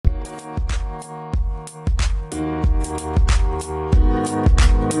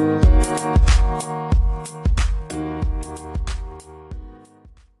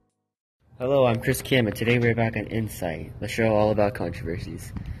Chris Kim, and today we're back on Insight, the show all about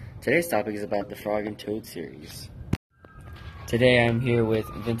controversies. Today's topic is about the Frog and Toad series. Today I'm here with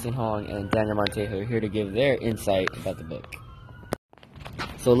Vincent Hong and Daniel Montejo, here to give their insight about the book.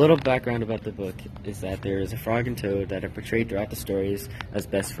 So a little background about the book is that there is a frog and toad that are portrayed throughout the stories as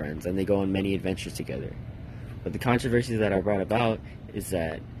best friends, and they go on many adventures together. But the controversies that are brought about is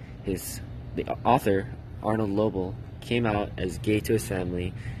that the author, Arnold Lobel, came out as gay to his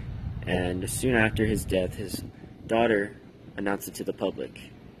family, and soon after his death, his daughter announced it to the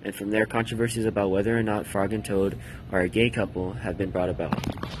public. And from there, controversies about whether or not Frog and Toad are a gay couple have been brought about.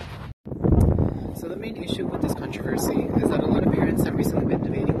 So the main issue with this controversy is that a lot of parents have recently been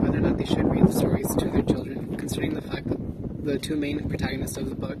debating whether or not they should read the stories to their children, considering the fact that the two main protagonists of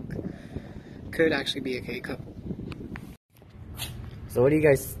the book could actually be a gay couple. So what do you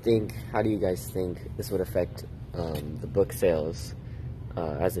guys think, how do you guys think this would affect the book sales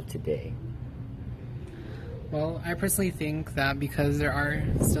as of today? Well, I personally think that because there are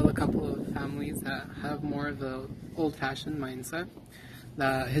still a couple of families that have more of the old-fashioned mindset,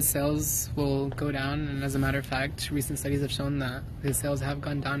 that his sales will go down, and as a matter of fact, recent studies have shown that his sales have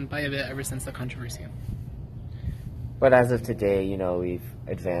gone down by a bit ever since the controversy. But as of today, we've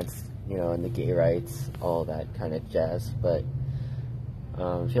advanced, in the gay rights, all that kind of jazz, but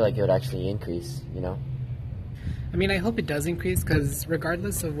I feel like it would actually increase, I mean, I hope it does increase, because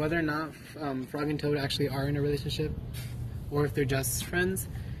regardless of whether or not Frog and Toad actually are in a relationship, or if they're just friends,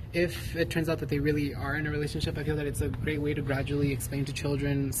 if it turns out that they really are in a relationship, I feel that it's a great way to gradually explain to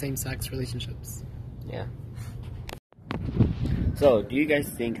children same-sex relationships. Yeah. So, do you guys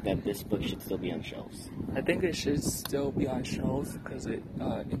think that this book should still be on shelves? I think it should still be on shelves because it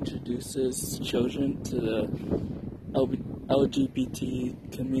introduces children to the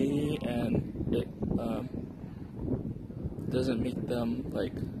LGBT community, and it doesn't make them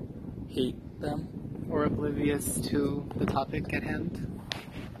hate them or oblivious to the topic at hand.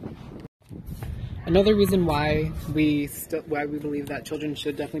 Another reason why we believe that children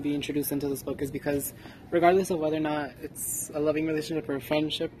should definitely be introduced into this book is because regardless of whether or not it's a loving relationship or a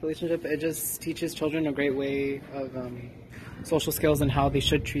friendship relationship, it just teaches children a great way of social skills and how they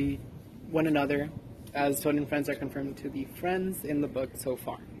should treat one another, as Toad and Friends are confirmed to be friends in the book so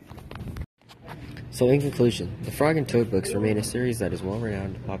far. So in conclusion, the Frog and Toad books remain a series that is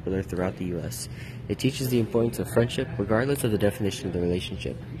well-renowned and popular throughout the U.S. It teaches the importance of friendship regardless of the definition of the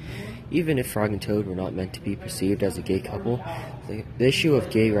relationship. Even if Frog and Toad were not meant to be perceived as a gay couple, the issue of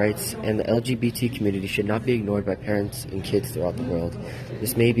gay rights and the LGBT community should not be ignored by parents and kids throughout the world.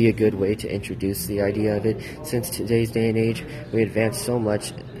 This may be a good way to introduce the idea of it, since today's day and age, we advance so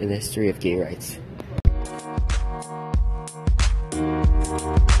much in the history of gay rights.